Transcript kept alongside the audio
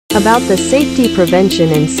About the safety prevention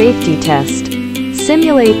and safety test.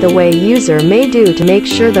 Simulate the way user may do to make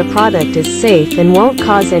sure the product is safe and won't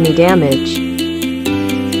cause any damage.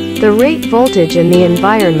 The rate voltage and the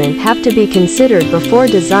environment have to be considered before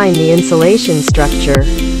design the insulation structure.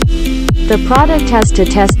 The product has to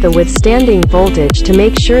test the withstanding voltage to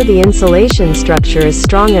make sure the insulation structure is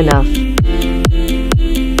strong enough.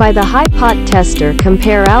 By the Hipot tester,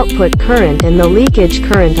 compare output current and the leakage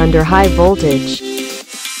current under high voltage.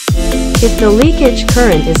 If the leakage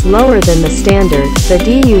current is lower than the standard, the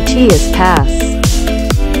DUT is pass.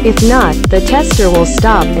 If not, the tester will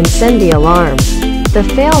stop and send the alarm. The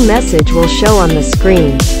fail message will show on the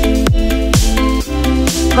screen.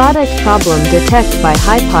 Product problem detect by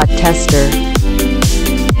Hipot tester.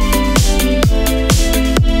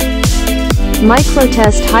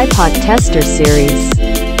 Microtest Hipot tester series.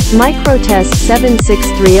 Microtest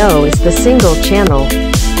 7630 is the single channel.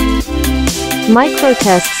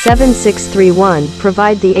 Microtest 7631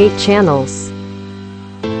 provide the 8 channels.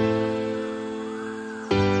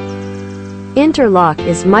 Interlock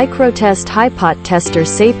is Microtest Hipot tester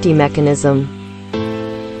safety mechanism.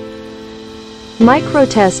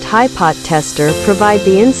 Microtest Hipot tester provide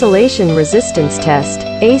the insulation resistance test,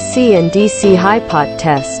 AC and DC Hipot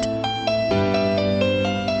test.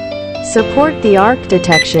 Support the arc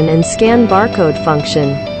detection and scan barcode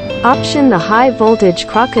function. Option the high voltage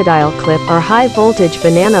crocodile clip or high voltage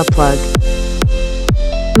banana plug.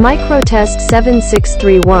 Microtest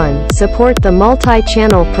 7631 support the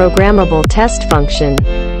multi-channel programmable test function.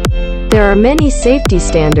 There are many safety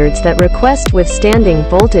standards that request withstanding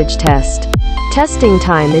voltage test. Testing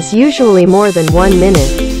time is usually more than 1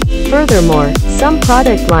 minute. Furthermore, some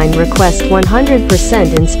product line request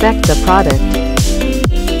 100% inspect the product.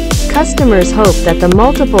 Customers hope that the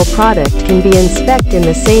multiple product can be inspected in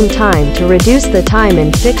the same time to reduce the time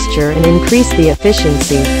in fixture and increase the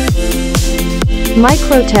efficiency.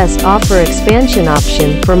 Microtest offer expansion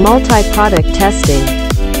option for multi-product testing.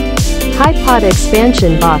 Hipot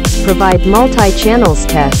expansion box provide multi-channels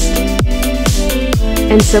test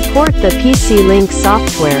and support the PC Link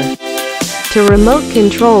software to remote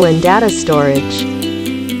control and data storage.